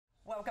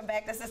Welcome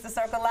back to Sister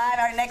Circle Live.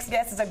 Our next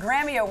guest is a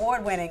Grammy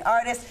Award-winning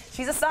artist.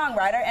 She's a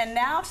songwriter, and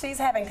now she's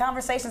having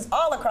conversations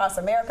all across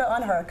America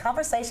on her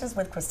Conversations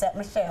with Chrisette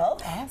Michele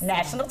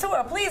national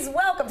tour. Please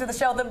welcome to the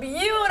show the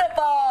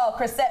beautiful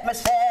Chrisette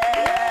Michele.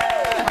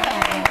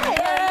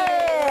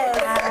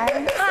 Yes.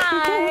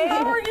 Hi.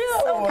 How are you?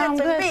 So I'm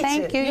good,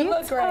 thank you. You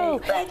look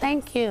great.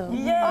 Thank you.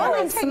 Yes. All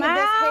these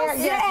smiles.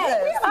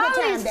 Yes. All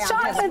these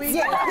chocolates.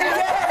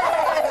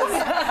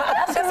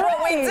 That's just what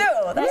we do.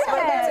 That's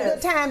what we do. It's a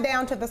good time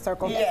down to the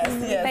circle. Yes,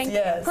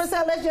 yes.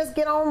 Chrisette, let's just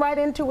get on right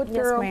into it,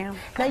 girl. Yes, ma'am.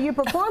 Now, you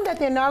performed at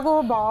the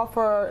inaugural ball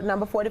for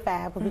number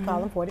 45, what we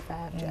call him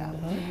 45, child.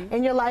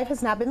 And your life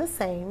has not been the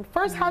same.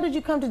 First, how did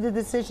you come to the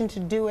decision to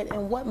do it,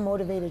 and what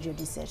motivated your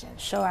decision?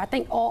 Sure, I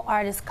think all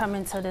artists come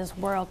into this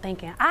world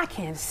thinking, I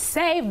can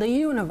save the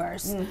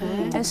universe.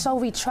 And so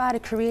we try to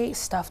create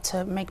stuff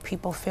to make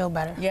people feel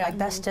better. Yeah. Like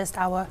that's just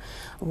our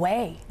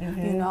way,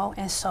 you know?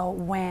 And so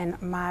when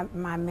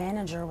my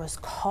manager was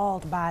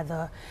called by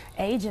the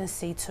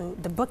agency,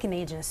 the booking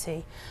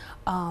agency,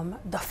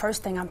 the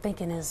first thing I'm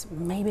thinking is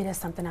maybe there's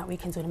something that we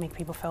can do to make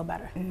people feel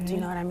better. Do you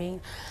know what I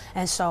mean?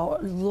 And so,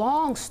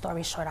 long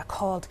story short, I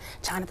called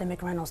Jonathan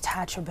McReynolds,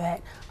 Ty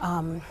Tribbett,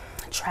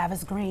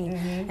 Travis Green,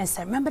 and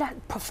said, remember that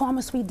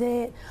performance we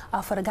did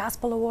for the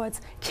Gospel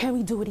Awards? Can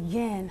we do it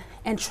again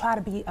and try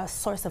to be a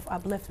source of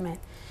upliftment?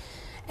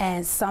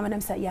 And some of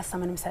them said yes,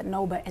 some of them said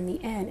no, but in the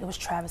end, it was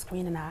Travis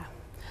Green and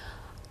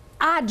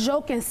I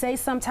joke and say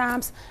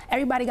sometimes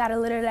everybody got a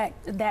little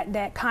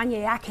that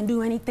Kanye I can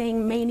do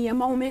anything mania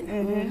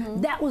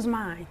moment. That was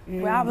mine,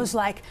 where I was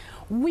like,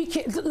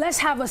 let's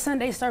have a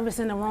Sunday service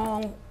in the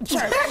wrong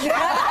church. You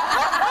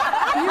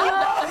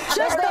know,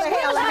 just the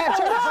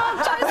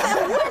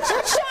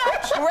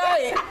church.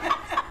 Right.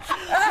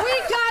 We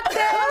got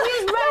there. We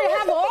was ready to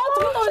have an altar.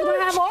 We thought we were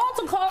gonna have an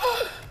altar call.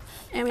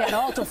 And we had an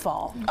altar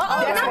fall.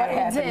 That's what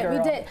happened,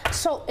 we did.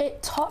 So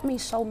it taught me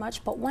so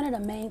much, but one of the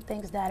main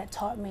things that it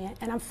taught me,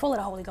 and I'm full of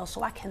the Holy Ghost,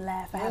 so I can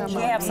laugh.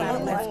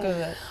 Absolutely. That's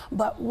good.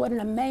 But one of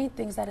the main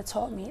things that it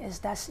taught me is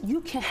that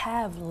you can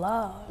have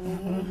love,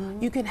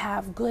 you can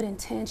have good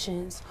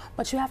intentions,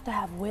 but you have to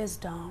have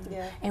wisdom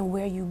in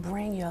where you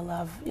bring your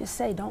love. You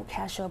say, don't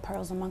cast your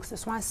pearls amongst the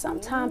swine.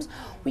 Sometimes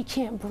we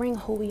can't bring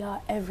who we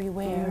are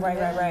everywhere.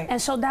 Right. And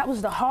so that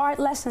was the hard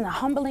lesson, a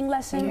humbling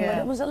lesson, but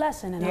it was a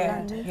lesson, and I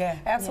learned it. Yeah,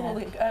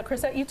 absolutely.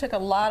 Chrisette, you took a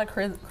lot of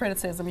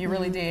criticism, you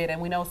really did, and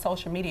we know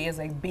social media is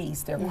a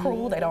beast. They're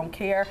cruel, they don't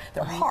care,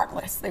 they're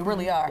heartless, they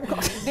really are.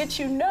 Did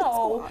you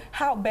know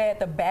how bad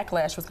the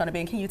backlash was going to be,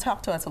 and can you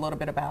talk to us a little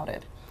bit about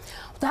it?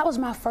 That was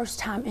my first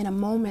time in a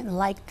moment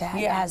like that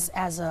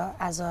as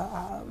a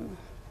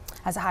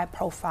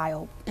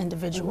high-profile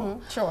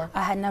individual. Sure.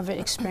 I had never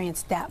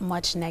experienced that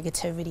much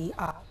negativity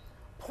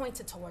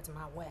pointed towards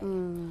my way.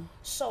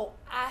 So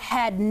I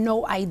had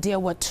no idea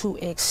what to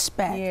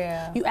expect.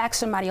 You ask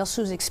somebody else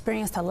who's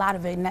experienced a lot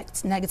of it,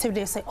 negativity,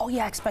 they say, oh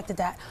yeah, I expected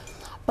that.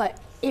 But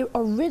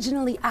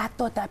originally, I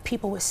thought that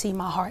people would see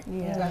my heart.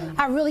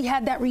 I really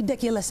had that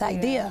ridiculous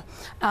idea.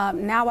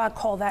 Now I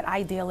call that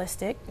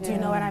idealistic, do you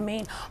know what I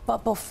mean?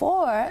 But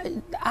before,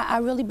 I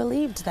really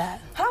believed that.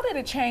 How did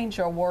it change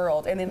your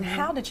world, and then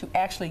how did you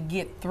actually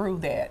get through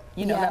that?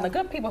 You know, now the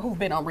good people who've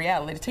been on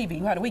reality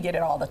TV, how do we get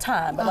it all the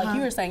time? But like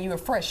you were saying, you were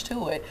fresh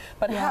to it.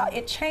 But how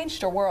it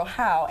changed your world,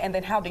 how? And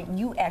then how did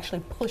you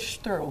actually push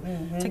through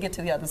to get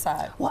to the other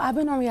side? Well, I've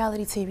been on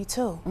reality TV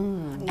too.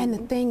 And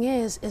the thing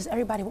is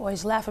everybody would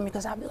always laugh at me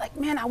because I'd be like,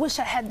 man, I wish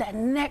I had that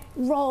neck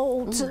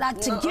roll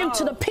to give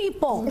to the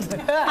people.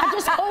 I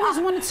just always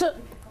wanted to,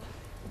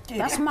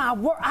 that's my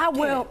work, I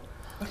will.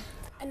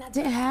 And I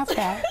didn't have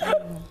that.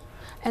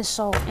 And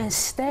so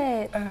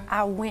instead,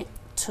 I went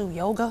to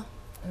yoga.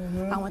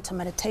 I went to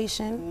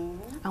meditation.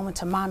 I went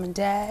to mom and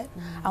dad.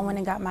 I went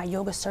and got my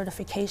yoga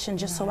certification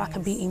just so I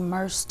could be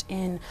immersed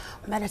in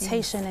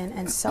meditation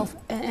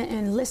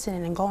and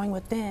listening and going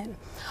within.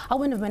 I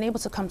wouldn't have been able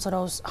to come to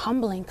those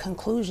humbling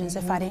conclusions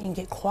if I didn't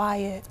get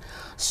quiet.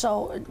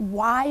 So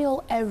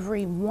while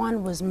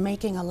everyone was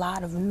making a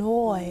lot of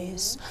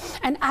noise,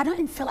 and I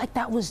didn't feel like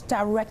that was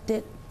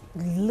directed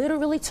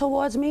literally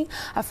towards me,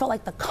 I felt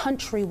like the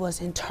country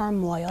was in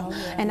turmoil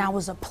and I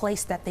was a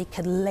place that they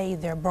could lay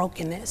their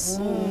brokenness.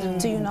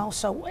 Do you know?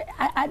 So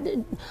I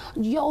did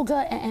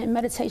yoga and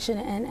meditation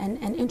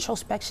and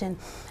introspection,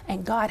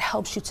 and God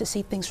helps you to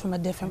see things from a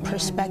different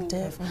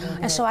perspective.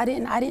 And so I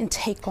didn't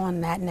take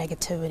on that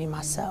negativity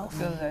myself.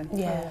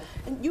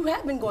 And you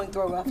have been going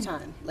through a rough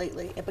time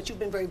lately, but you've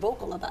been very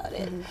vocal about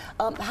it.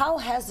 How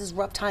has this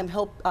rough time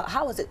helped,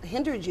 how has it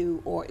hindered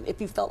you, or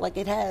if you felt like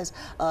it has,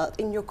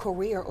 in your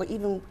career, or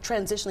even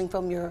transitioning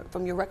from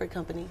your record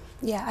company?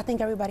 Yeah, I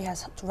think everybody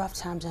has rough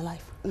times in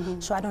life.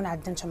 So I don't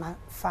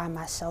identify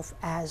myself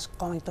as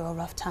going through a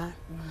rough time.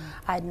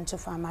 I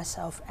identify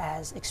myself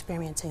as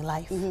experiencing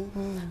life.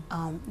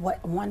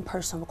 What one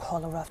person would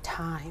call a rough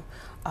time,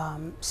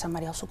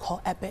 somebody else would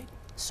call epic.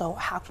 So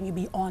how can you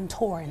be on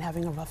tour and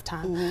having a rough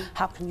time?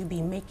 How can you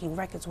be making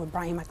records with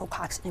Brian Michael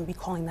Cox and be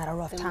calling that a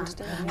rough time?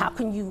 How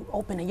can you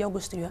open a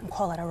yoga studio and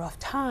call it a rough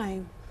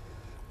time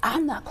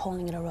I'm not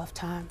calling it a rough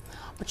time,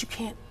 but you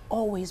can't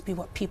always be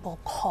what people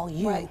call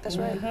you. Right, that's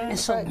right. And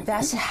so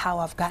that's how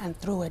I've gotten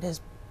through it, is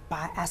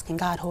by asking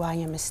God who I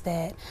am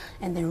instead,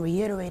 and then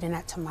reiterating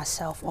that to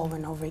myself over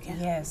and over again.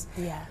 Yes.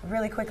 Yeah.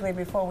 Really quickly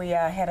before we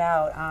head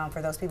out,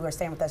 for those people who are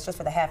staying with us just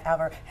for the half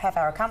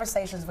hour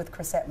conversations with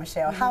Chrisette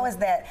Michele, how has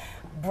that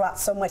brought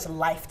so much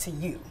life to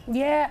you?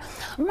 Yeah,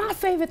 my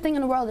favorite thing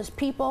in the world is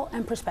people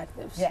and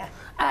perspectives. Yeah.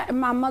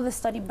 My mother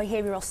studied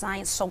behavioral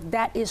science, so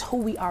that is who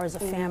we are as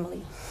a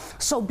family.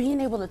 So being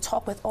able to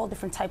talk with all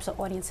different types of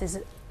audiences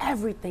is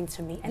everything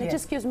to me, and it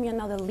just gives me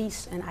another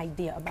lease and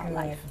idea about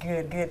life.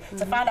 Good.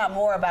 To find out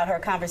more about her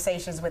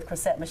conversations with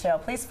Chrisette Michele,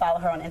 please follow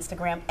her on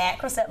Instagram at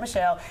Chrisette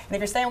Michele. And if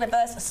you're staying with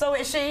us, so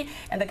is she.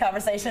 And the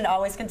conversation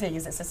always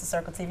continues at Sister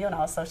Circle TV on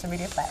all social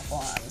media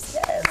platforms.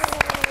 Yes.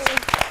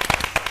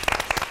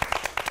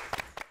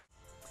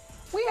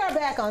 We are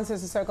back on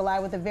Sister Circle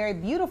Live with a very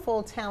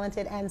beautiful,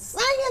 talented, and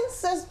singing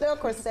sister,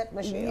 Chrisette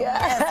Michele.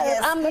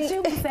 But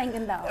you be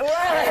singing though.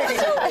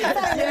 It's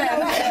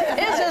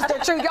just the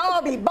truth.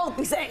 Y'all both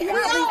be saying.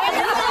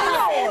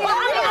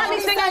 I be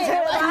singing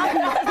too.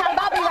 I'm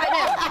Bobby right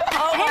now.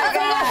 Oh my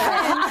God.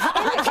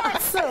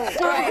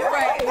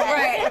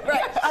 Right.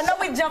 I know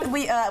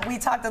we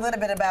talked a little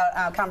bit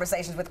about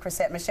conversations with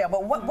Chrisette Michele,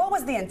 but what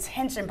was the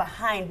intention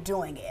behind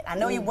doing it? I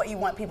know what you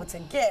want people to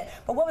get,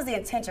 but what was the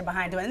intention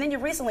behind doing it? And then you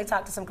recently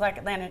talked to some Clark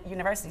Atlanta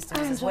University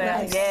students as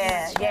well.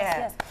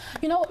 Yes.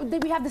 You know,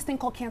 we have this thing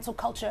called cancel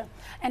culture,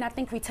 and I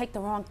think we take the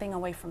wrong thing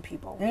away from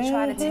people. We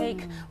try to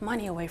take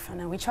money away from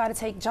them. We try to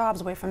take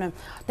jobs away from them.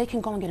 They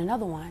can go and get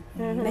another one.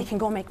 They can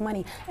go make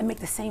money and make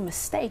the same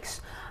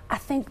mistakes. I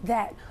think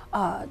that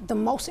the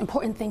most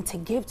important thing to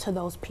give to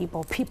those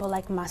people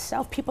like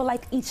myself, people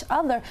like each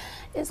other,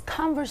 is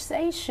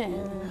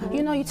conversation.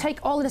 You know, you take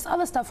all of this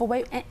other stuff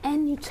away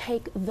and you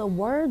take the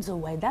words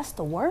away. That's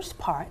the worst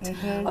part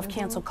of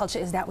cancel culture,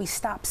 is that we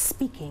stop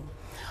speaking.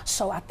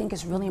 So I think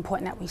it's really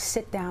important that we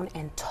sit down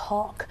and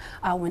talk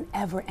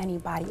whenever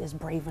anybody is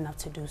brave enough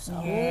to do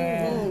so.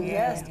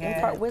 Yes,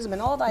 impart wisdom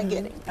and all thy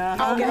getting.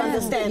 I'll get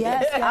understanding.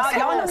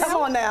 Y'all know,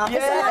 come on now.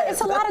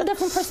 It's a lot of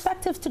different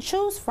perspectives to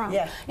choose from.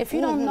 If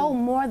you don't know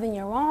more than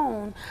your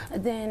own,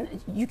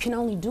 then you can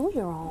only do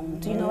your own.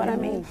 Do you know what I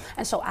mean?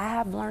 And so I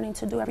have learning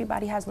to do.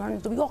 Everybody has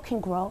learning to do. We all can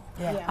grow.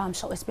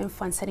 So it's been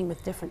fun sitting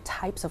with different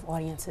types of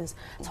audiences,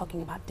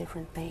 talking about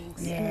different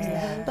things.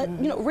 But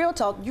you know, real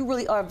talk, you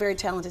really are a very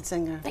talented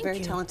singer.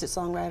 Very talented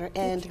songwriter,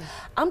 and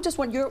I'm just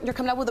wondering, you're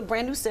coming out with a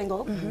brand new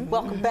single.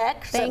 Welcome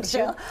back, Thank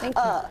you.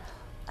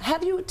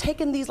 Have you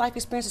taken these life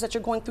experiences that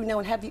you're going through now,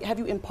 and have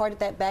you imparted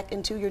that back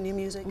into your new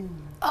music?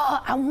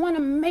 I want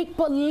to make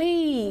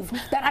believe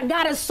that I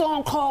got a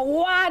song called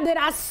 "Why Did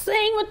I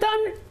Sing with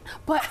Them,"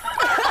 but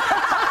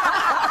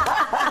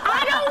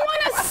I don't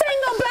want to sing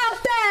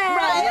about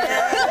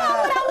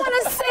that. I want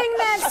to sing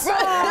that song.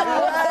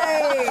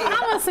 I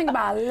want to sing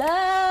about love.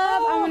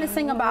 I want to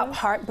sing about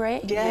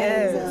heartbreak.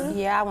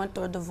 Yeah, I went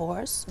through a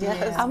divorce.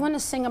 I want to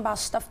sing about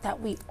stuff that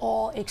we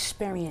all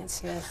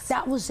experience.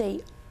 That was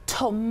a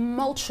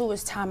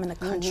tumultuous time in the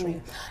country.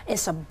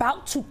 It's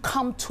about to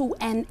come to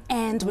an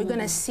end. We're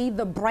gonna see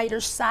the brighter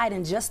side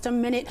in just a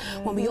minute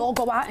when we all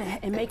go out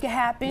and make it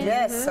happen.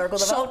 Circle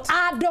the vote. So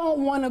I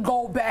don't want to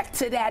go back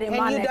to that in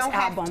my next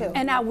album,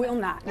 and I will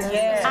not.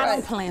 I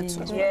don't plan to.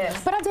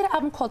 But I did an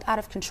album called Out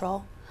of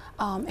Control.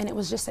 And it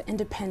was just an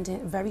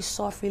independent, very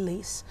soft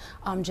release,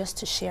 just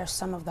to share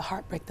some of the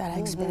heartbreak that I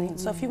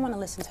experienced. So if you want to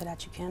listen to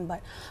that, you can.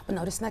 But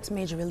no, this next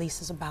major release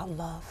is about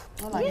love.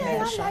 I like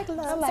love.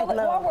 So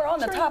while we're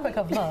on the topic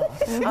of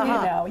love, you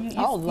know,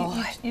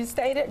 you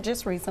stated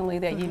just recently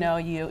that you know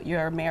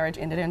your marriage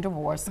ended in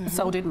divorce.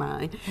 So did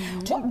mine.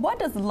 What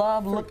does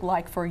love look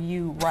like for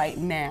you right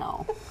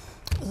now?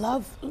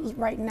 Love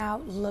right now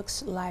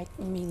looks like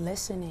me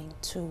listening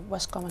to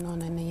what's going on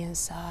the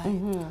inside.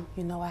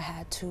 You know, I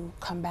had to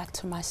come back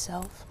to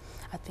myself.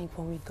 I think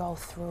when we go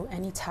through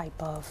any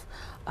type of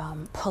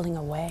pulling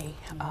away,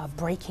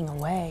 breaking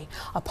away,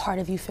 a part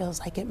of you feels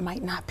like it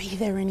might not be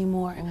there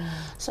anymore.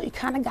 So you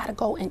kind of got to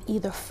go and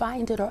either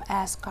find it or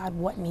ask God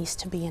what needs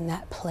to be in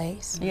that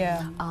place.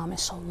 And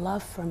so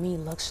love for me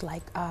looks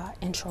like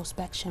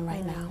introspection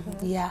right now.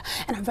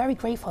 And I'm very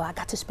grateful. I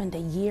got to spend a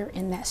year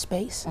in that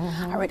space.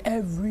 I read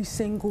every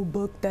single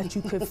book that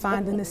you could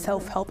find in the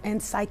self-help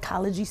and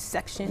psychology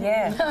section.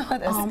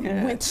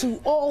 Went to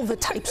all the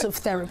types of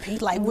therapy,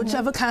 like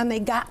whichever kind they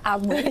got, I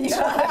went.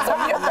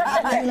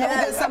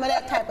 Some of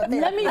that type of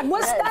thing.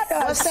 What's that?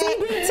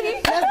 CBT? Let's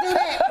do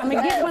that. I'm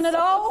gonna get one of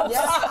those.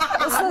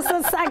 This is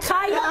a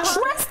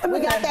psychiatrist. We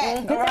got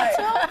that.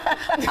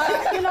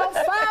 You know,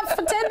 5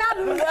 for 10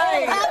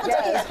 everything.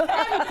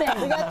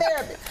 We got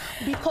therapy.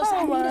 Because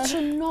I need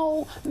to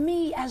know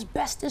me as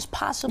best as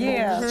possible,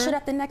 so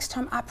that the next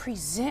time I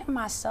present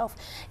myself,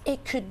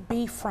 it could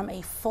be from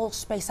a full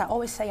space. I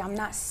always say I'm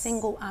not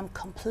single, I'm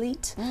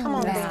complete. Come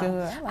on,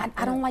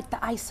 I don't like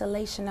the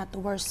isolation that the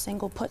word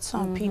single puts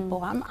on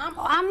people.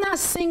 I'm not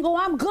single,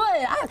 I'm good.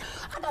 I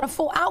got a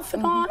full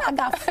outfit on, I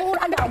got food,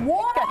 I got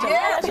water.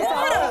 I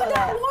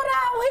got water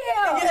out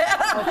here.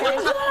 Yeah.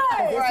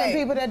 There's Right. some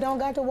people that don't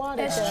got the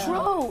water. It's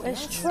true.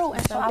 It's true.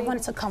 And so I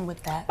wanted to come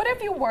with that. But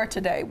if you were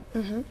today,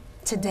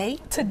 To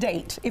date? to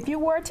date, if you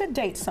were to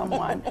date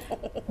someone,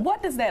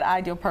 what does that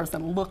ideal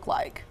person look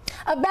like?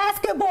 A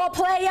basketball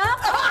player.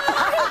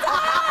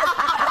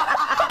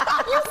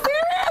 You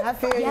serious? I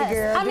feel Yes. you,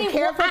 girl. I mean, Be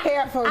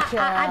careful, I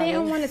child.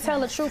 didn't want to tell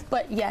the truth,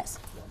 but yes.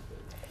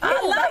 I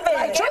love it.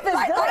 Like, Truth is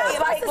like, good.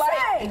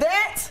 like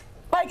That.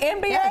 Like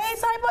NBA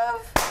type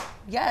of?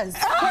 Yes.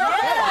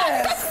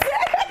 Yes.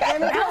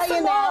 Let me tell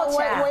you now. small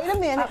child. Wait a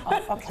minute.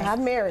 Okay.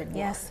 I'm married.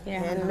 Yes.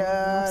 Yeah. And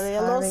they're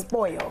a little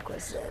spoiled,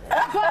 Chrisette.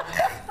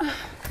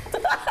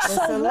 It's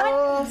So a what?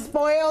 little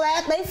spoiled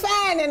ass. They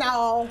fine and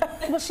all,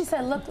 What she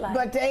said looked like.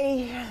 but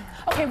they.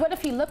 Okay, what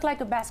if he looked like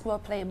a basketball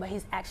player, but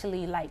he's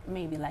actually like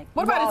maybe like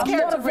What about his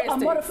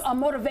characteristics? a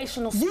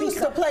motivational speaker? Used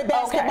to play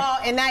basketball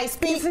and now he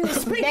speaks.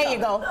 There you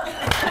go.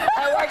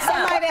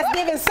 Somebody that's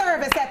giving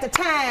service at the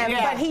time,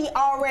 Yeah. but he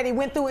already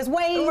went through his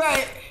ways.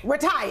 Right.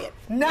 Retired.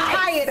 Nice.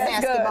 Retired That's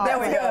good. basketball. There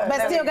we go. But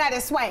There still we go. got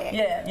his swag.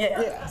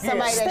 Yeah.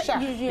 Somebody that's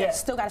sharp. You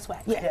still got a swag.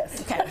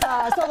 Yes. Okay.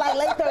 So like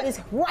late 30s,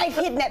 right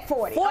hitting at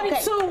 40.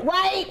 42. Okay.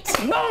 Right.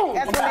 Boom.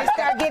 That's when they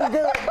start getting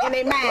good in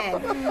their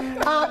mind.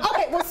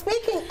 Okay, well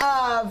speaking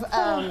of,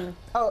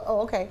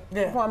 okay.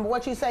 Yeah. From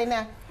what you say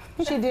now,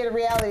 she did a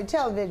reality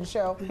television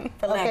show.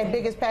 Okay,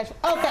 biggest passion.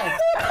 Okay.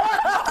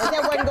 And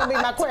that wasn't going to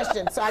be my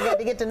question, so I got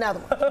to get to another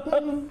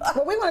one.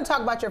 But we want to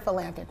talk about your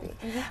philanthropy.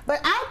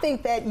 But I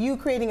think that you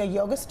creating a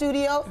yoga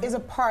studio is a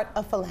part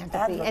of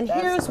philanthropy. And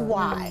here's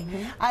why.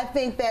 I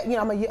think that, you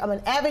know, I'm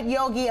an avid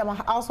yogi. I'm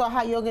also a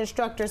hot yoga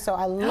instructor, so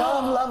I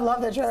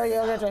love that you're a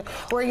yoga instructor.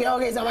 We're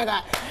yogis, oh my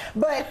God.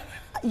 But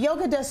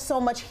yoga does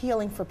so much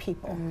healing for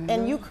people,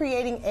 and you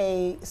creating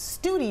a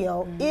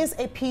studio is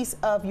a piece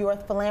of your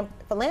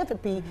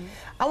philanthropy.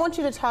 I want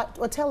you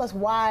to tell us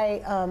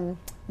why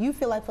you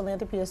feel like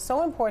philanthropy is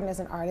so important as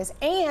an artist,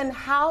 and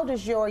how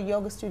does your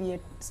yoga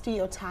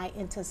studio tie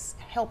into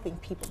helping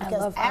people?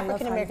 Because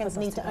African Americans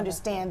need to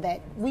understand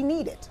that we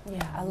need it.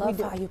 Yeah, I love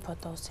how you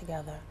put those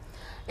together.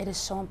 It is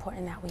so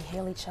important that we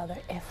heal each other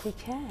if we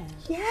can.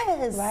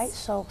 Yes. Right?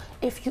 So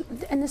if you,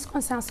 and this is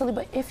going to sound silly,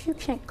 but if you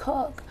can't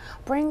cook,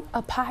 bring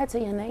a pie to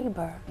your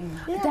neighbor.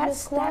 Yeah,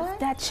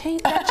 That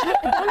change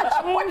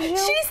you.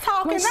 She's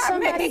talking, when not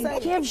somebody me.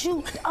 gives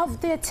you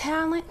of their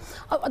talent.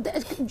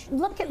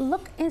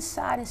 Look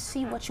inside and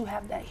see what you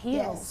have that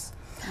heals.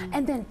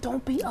 And then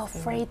don't be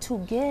afraid to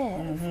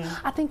give.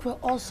 I think we're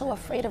also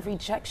afraid of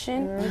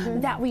rejection,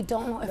 that we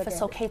don't know if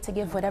it's okay to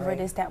give whatever it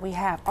is that we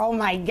have. Oh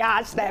my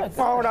gosh, that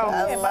photo.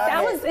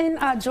 That was in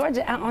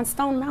Georgia on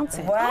Stone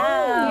Mountain.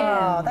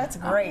 Wow, that's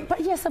great.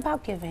 But yes,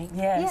 about giving.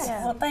 Yes.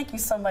 Well, thank you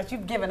so much.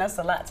 You've given us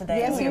a lot today.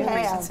 Yes, We're you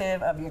have.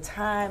 appreciative of your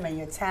time and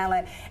your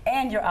talent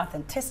and your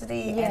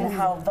authenticity and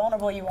how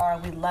vulnerable you are.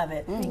 We love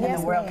it. And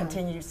the world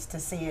continues to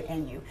see it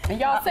in you. And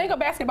y'all single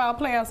basketball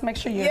players, make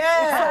sure you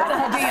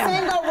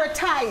Single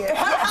retired.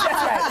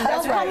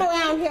 Don't come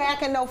around here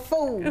acting no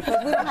fool,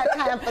 because we don't have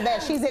time for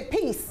that. She's at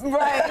peace.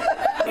 Right.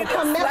 You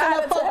come messing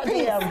up for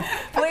peace.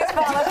 Please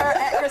follow her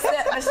at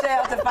Chrisette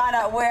Michele to find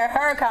out where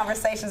her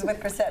Conversations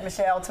with Chrisette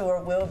Michele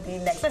tour will be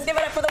next. Let's give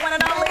it up for the one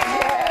and only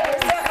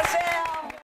Chrisette Michele.